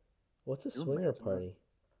 What's a You swinger imagine that? party?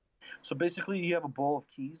 So basically, you have a bowl of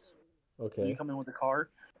keys. When you Okay. come in with the car,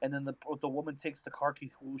 and then the woman takes the car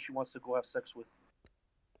key who she wants to go have sex with.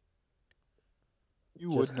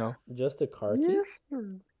 You Just, would know. just a car key?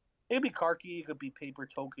 It could be car key, it could be paper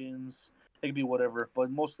tokens, it could be whatever.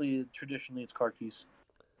 But mostly, traditionally, it's car keys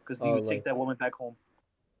because you Oh, would take that woman back home.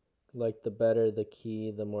 like the better the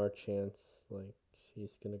key, the more chance like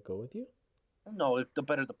she's gonna go with you. No, if the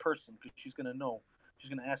better the person, because she's gonna know. She's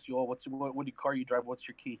gonna ask you, "Oh, what car you drive? What's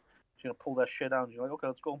your key?" She's gonna pull that shit out, and you're like, "Okay,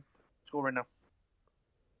 let's go right now."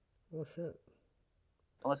 Oh shit.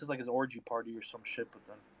 Unless it's like his orgy party or some shit, but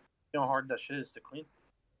then you know how hard that shit is to clean.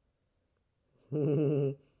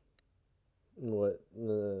 What You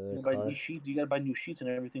the gotta buy car? new sheets. You gotta buy new sheets and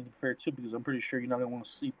everything to prepare too, because I'm pretty sure you're not gonna want to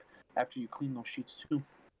sleep after you clean those sheets too.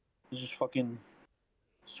 It's just fucking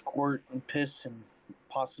squirt and piss and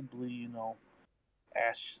possibly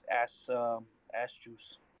ass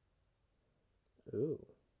juice. Ooh.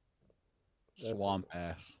 That's Swamp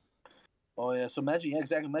ass. Oh yeah, so imagine, yeah,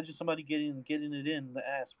 exactly. Imagine somebody getting it in the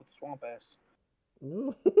ass with swamp ass,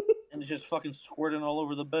 Ooh. and it's just fucking squirting all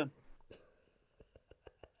over the bed.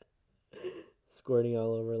 Squirting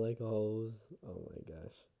all over like a hose. Oh my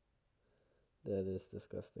gosh. That is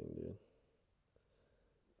disgusting, dude.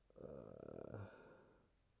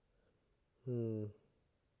 Hmm.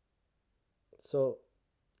 So,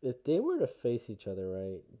 if they were to face each other,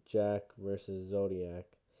 right? Jack versus Zodiac,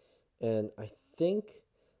 and I think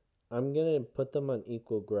I'm gonna put them on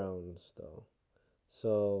equal grounds, though.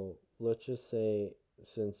 So let's just say,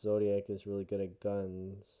 since Zodiac is really good at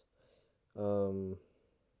guns, um,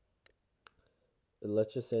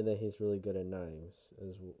 let's just say that he's really good at knives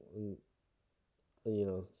you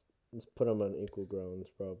know, let's put him on equal grounds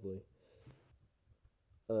probably.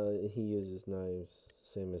 He uses knives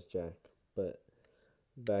same as Jack, but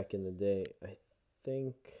back in the day,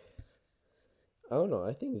 think I don't know.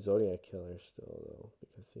 I think Zodiac Killer still though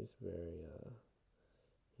because he's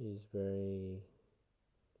very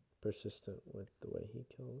persistent with the way he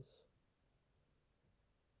kills.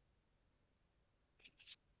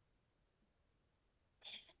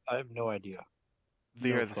 I have no idea. They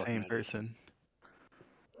No are the fucking same idea. person.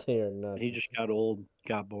 They are not. He just got old,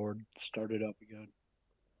 got bored, started up again.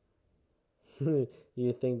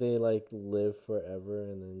 You think they like live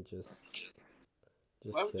forever and then just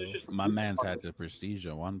Why was there kill? just My man's had the prestige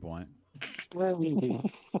at one point.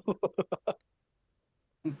 That's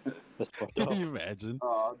fucked Can up. you imagine?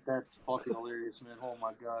 Oh, that's fucking hilarious, man. Oh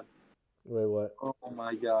my god. Wait, what? Oh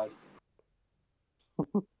my god.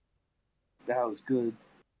 That was good.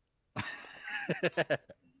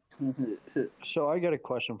 So I got a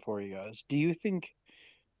question for you guys. Do you think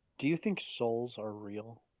souls are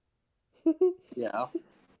real? Yeah,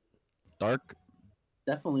 Dark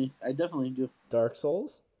I definitely do. Dark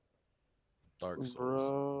Souls? Souls.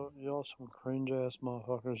 Bro, y'all some cringe ass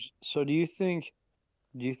motherfuckers. So do you think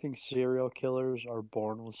serial killers are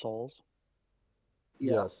born with souls?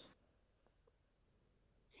 Yeah. Yes.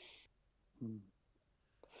 Hmm.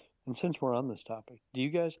 And since we're on this topic, do you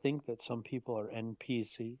guys think that some people are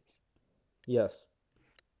NPCs? Yes.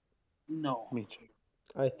 No. Me too.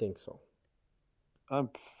 I think so. I'm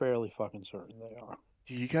fairly fucking certain they are.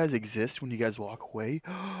 Do you guys exist when you guys walk away?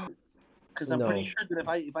 Because I'm pretty No. sure that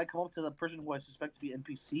if I come up to the person who I suspect to be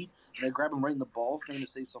NPC and I grab him right in the balls, they're gonna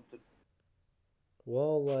say something.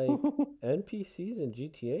 Well, like NPCs in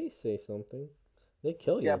GTA say something. They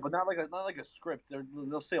kill Yeah, you. but not like a script.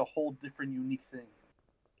 They'll say a whole different unique thing.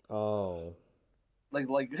 Oh. Like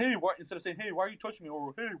hey, why, instead of saying hey, why are you touching me,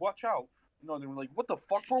 or hey, watch out, they were like, what the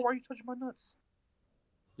fuck, bro? Why are you touching my nuts?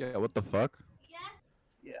 Yeah, what the fuck?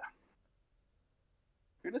 Yeah,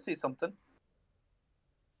 you're gonna say something.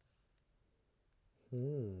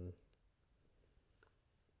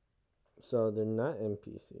 So they're not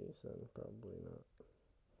NPCs then, probably not.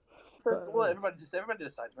 Well, everybody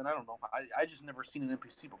decides, man. I don't know. I just never seen an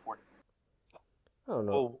NPC before. I don't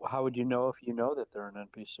know. Well, how would you know if you know that they're an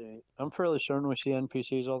NPC? I'm fairly certain we see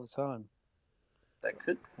NPCs all the time. That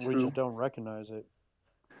could be We true. just don't recognize it.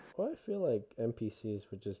 Well, I feel like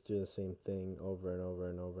NPCs would just do the same thing over and over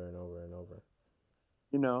and over and over and over.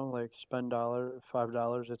 Like spend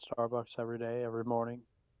 $5 at Starbucks every day, every morning,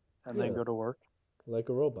 and then Yeah. go to work. Like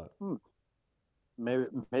a robot.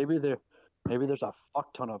 Maybe there's a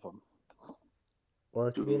fuck ton of them. Or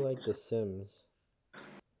it could be like The Sims.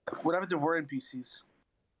 What happens if we're NPCs?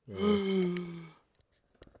 Yeah.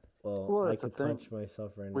 Well, I that's the could thing. punch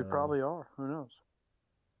myself right We now. probably are. Who knows?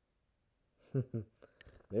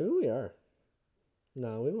 Maybe we are.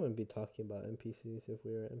 No, we wouldn't be talking about NPCs if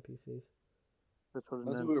we were NPCs. That's what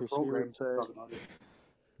I an think we were NPC would programmed to say. talk about it.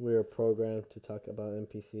 We were programmed to talk about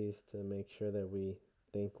NPCs to make sure that we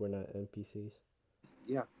think we're not NPCs.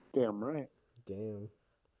 Yeah, Damn right. Damn.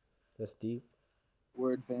 That's deep.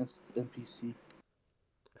 we're advanced NPC.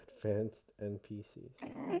 Advanced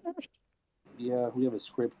NPCs. Yeah, we have a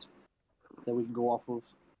script that we can go off of.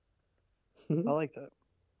 I like that.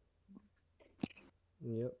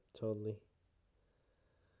 Yep, totally.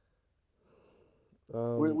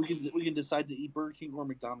 We can decide to eat Burger King or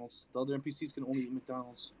McDonald's. The other NPCs can only eat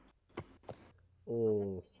McDonald's.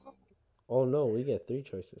 Oh. Oh no, we get 3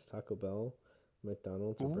 choices: Taco Bell,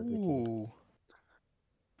 McDonald's, or Burger King. Ooh.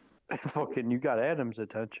 Fucking, you got Adam's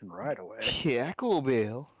attention right away. Taco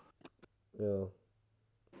Bell. Yeah.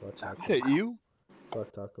 Fuck Taco, Hey, you?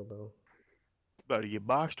 fuck Taco Bell. About to get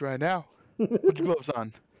boxed right now. Put your gloves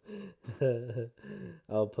on.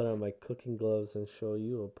 I'll put on my cooking gloves and show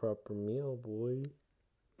you a proper meal, boy.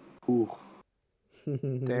 Ooh.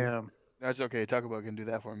 Damn. That's okay. Taco Bell can do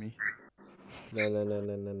that for me.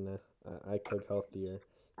 No. I cook healthier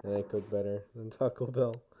and I cook better than Taco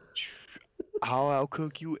Bell. I'll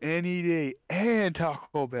outcook you any day. And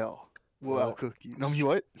Taco Bell will What? outcook you. No, you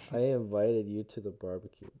what? I invited you to the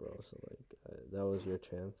barbecue, bro. So like, that was your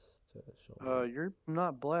chance to show me. You're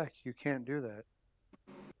not black. You can't do that.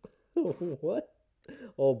 What?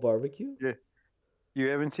 Oh, barbecue? Yeah. You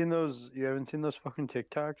haven't seen those fucking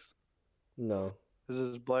TikToks? No. There's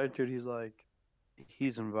this black dude,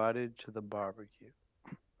 he's invited to the barbecue.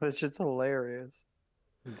 That shit's hilarious.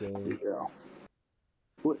 Damn. Yeah.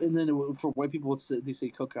 Well, and then for white people, they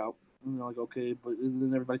say cookout. And they're like, okay, but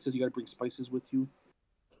then everybody says you got to bring spices with you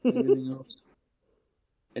and everything else.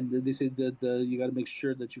 And then they say that you got to make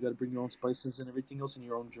sure that you got to bring your own spices and everything else and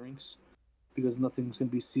your own drinks because nothing's going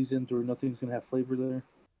to be seasoned or nothing's going to have flavor there.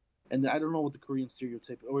 And I don't know what the Korean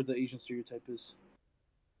stereotype or the Asian stereotype is.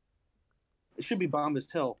 It should be bomb as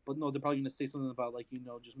hell, but no, they're probably going to say something about, like,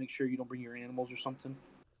 just make sure you don't bring your animals or something.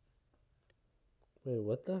 Wait,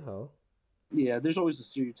 what the hell? Yeah, there's always the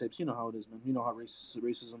stereotypes. You know how it is, man. You know how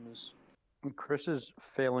racism is. Chris is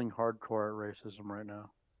failing hardcore at racism right now.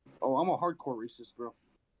 Oh, I'm a hardcore racist, bro.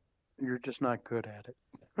 You're just not good at it.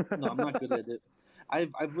 No, I'm not good at it.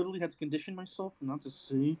 I've literally had to condition myself not to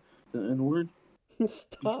say the N word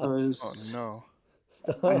Stop. because Oh, no.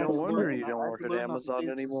 Stop. No wonder you don't work at Amazon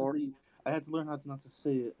anymore. I had to learn how to not to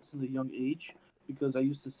say it since a young age because I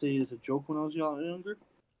used to say it as a joke when I was younger,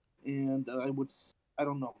 and I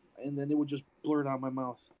don't know, and then it would just blurt out my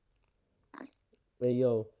mouth. Hey,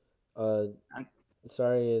 yo.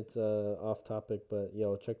 Sorry it's off topic, but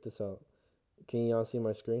yo, check this out. Can y'all see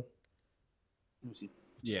my screen? Let me see.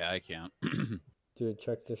 Yeah, I can't. Dude,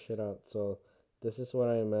 check this shit out. So, this is what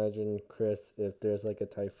I imagine Chris if there's like a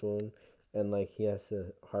typhoon and like he has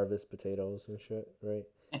to harvest potatoes and shit, right?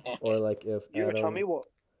 Or like if Adam,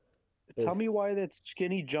 Tell me why that's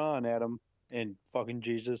Skinny John, Adam, and fucking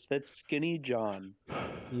Jesus. That's Skinny John.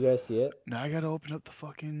 you guys see it? Now I gotta open up the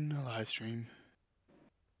fucking live stream.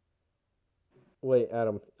 Wait,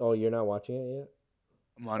 Adam. Oh, you're not watching it yet?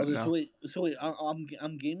 I'm on it Okay, now. so wait,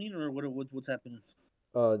 I'm gaming or what's happening?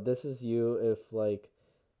 This is you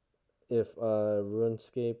if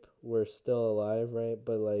RuneScape were still alive, right?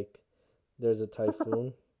 But like there's a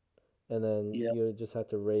typhoon and then Yeah. you just have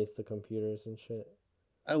to raise the computers and shit.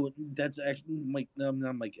 I would. That's actually Mike. No,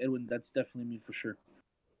 not Mike. Edwin. That's definitely me for sure.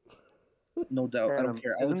 No doubt. I don't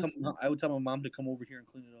care. I would tell my mom to come over here and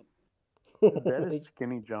clean it up. That is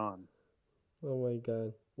Skinny John. Oh my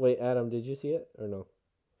god. Wait, Adam, did you see it or no?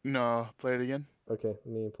 No, play it again. Okay,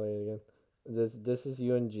 let me play it again. This is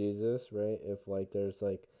you and Jesus, right? If like there's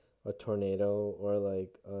like a tornado or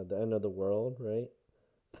like the end of the world, right?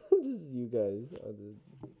 This is you guys on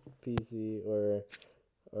the PC or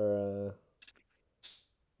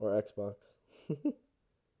Xbox.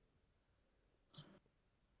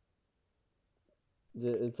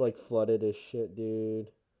 It's like flooded as shit, dude.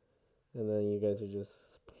 And then you guys are just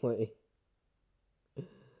playing.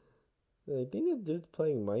 I think they're just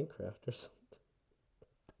playing Minecraft or something.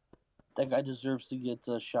 That guy deserves to get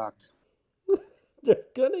shocked. They're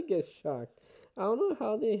gonna get shocked. I don't know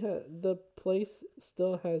how the place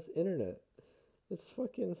still has internet. It's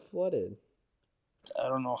fucking flooded. I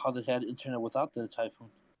don't know how they had internet without the typhoon.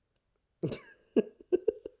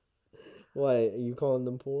 Why, are you calling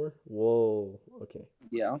them poor? Whoa, okay.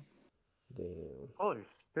 Yeah. Damn. Holy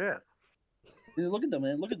shit. Look at them,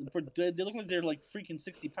 man. Look at them. They look like they're like freaking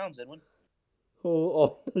 60 pounds, Edwin. Oh,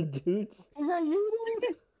 all the dudes.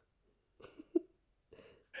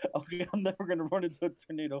 Okay, I'm never gonna run into a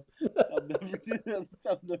tornado.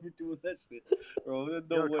 I'm never doing that shit, bro. There's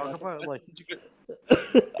no Yo, way. talk about like to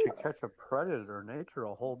catch a predator, nature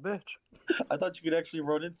a whole bitch. I thought you could actually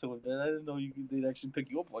run into it, man. I didn't know they'd actually pick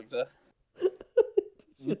you up like that.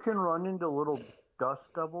 You can run into little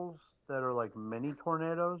dust devils that are like mini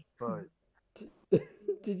tornadoes, but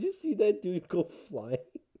Did you see that dude go flying?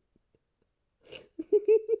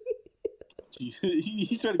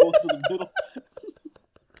 He's trying to go into the middle.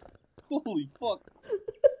 Holy fuck!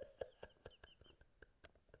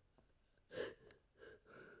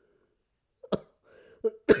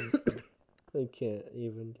 I can't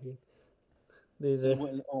even, dude. These He are.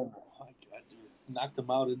 went, oh my god, dude! Knocked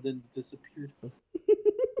him out and then disappeared.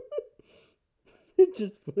 It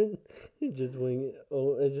just went. It just went.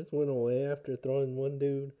 Oh, it just went away after throwing one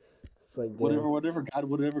dude. It's like damn.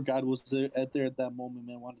 Whatever God was there at that moment,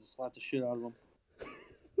 man, wanted to slap the shit out of him.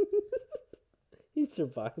 He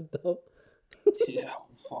survived though. Yeah,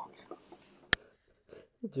 fuck.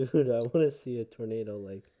 Dude, I want to see a tornado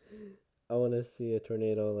like. I want to see a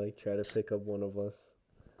tornado like try to pick up one of us,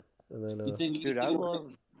 and then You think, dude, I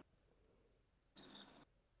love.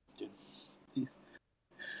 Dude, you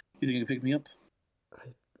think you can pick me up?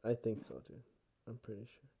 I think so, dude. I'm pretty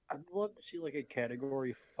sure. I'd love to see like a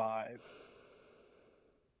category 5.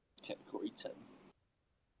 Category 10.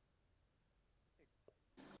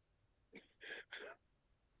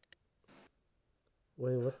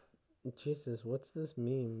 Wait, what? Jesus, what's this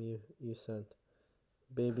meme you sent?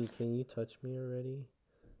 Baby, can you touch me already?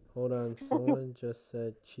 Hold on, someone just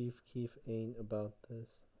said Chief Keef ain't about this.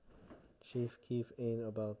 Chief Keef ain't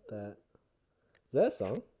about that. Is that a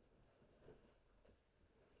song?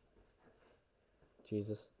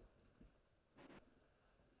 Jesus.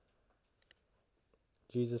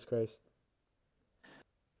 Jesus Christ.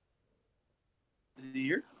 Did he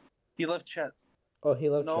hear? He left chat. Oh, he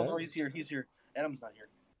left No, chat? no, he's here. He's here. Adam's not here.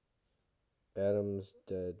 Adam's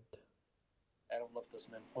dead. Adam left us,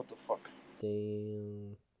 man. What the fuck?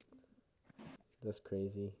 Damn. That's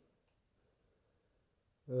crazy.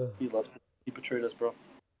 Ugh. He left. He betrayed us, bro.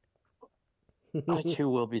 I too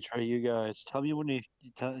will betray you guys. Tell me when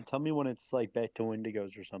tell me when it's like back to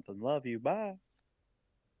Wendigos or something. Love you. Bye.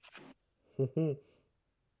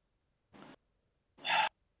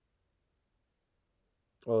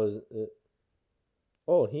 Oh, is it?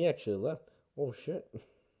 Oh, he actually left. Oh shit!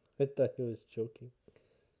 I thought he was joking.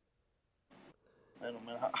 I don't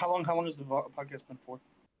know, man. How long has the podcast been for?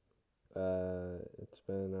 It's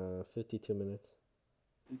been 52 minutes.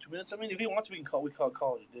 2 minutes. I mean, if he wants, we call it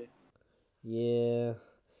a day. Yeah.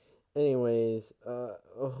 Anyways,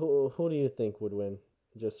 who do you think would win?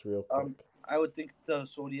 Just real quick. I would think the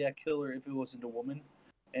Zodiac killer if it wasn't a woman,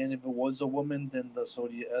 and if it was a woman, then the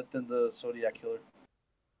Zodiac killer.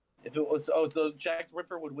 If it was, the Jack the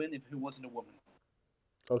Ripper would win if it wasn't a woman.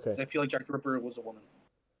 Okay. 'Cause I feel like Jack the Ripper was a woman.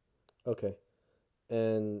 Okay.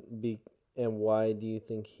 And why do you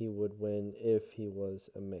think he would win if he was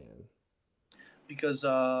a man? Because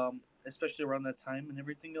especially around that time and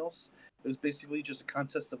everything else, it was basically just a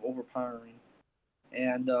contest of overpowering,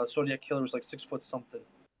 and Zodiac killer was like 6 foot something,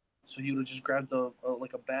 so he would have just grabbed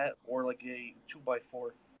like a bat or like a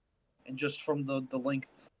 2x4, and just from the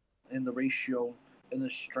length and the ratio and the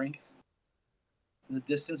strength, and the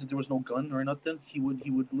distance, if there was no gun or nothing, he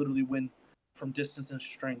would literally win from distance and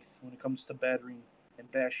strength when it comes to battering and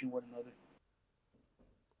bashing one another.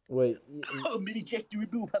 Wait. Oh, mini Jack the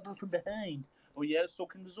Ripper will pop up from behind. Oh yeah, so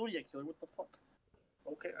can the Zodiac killer. What the fuck?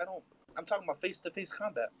 Okay, I'm talking about face-to-face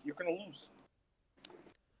combat. You're gonna lose.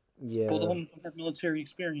 Yeah. Both of them have military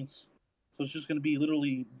experience, so it's just gonna be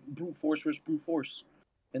literally brute force versus brute force.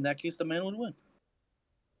 In that case, the man would win.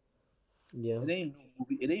 Yeah. It ain't no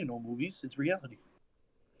movie. It ain't no movies. It's reality.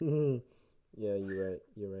 Yeah, you're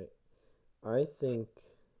right. I think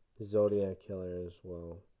Zodiac Killer as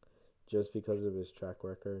well, just because of his track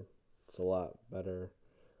record. It's a lot better.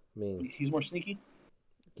 I mean, He's more sneaky.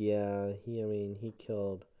 yeah, he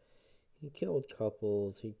killed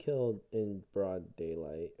couples. He killed in broad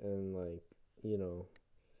daylight, and like,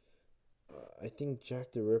 I think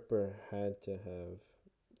Jack the Ripper had to have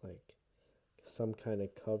like some kind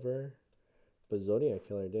of cover, but Zodiac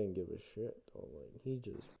Killer didn't give a shit. Though. Like he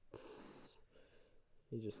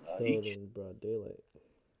just killed in broad daylight.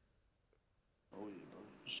 Oh yeah, bro.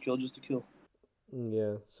 Just kill just to kill.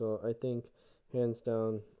 Yeah, so I think hands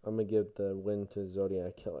down, I'm gonna give the win to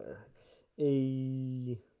Zodiac Killer.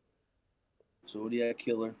 Zodiac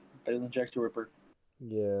killer better than Jack the Ripper.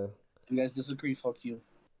 Yeah. If you guys disagree, fuck you.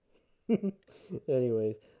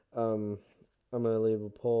 Anyways, I'm gonna leave a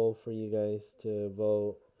poll for you guys to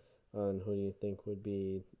vote on who you think would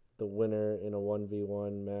be the winner in a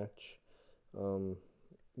 1v1 match.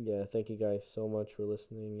 yeah, thank you guys so much for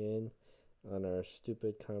listening in on our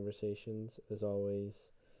stupid conversations. As always,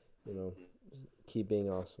 you know, keep being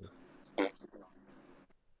awesome.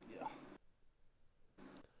 Yeah.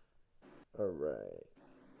 All right.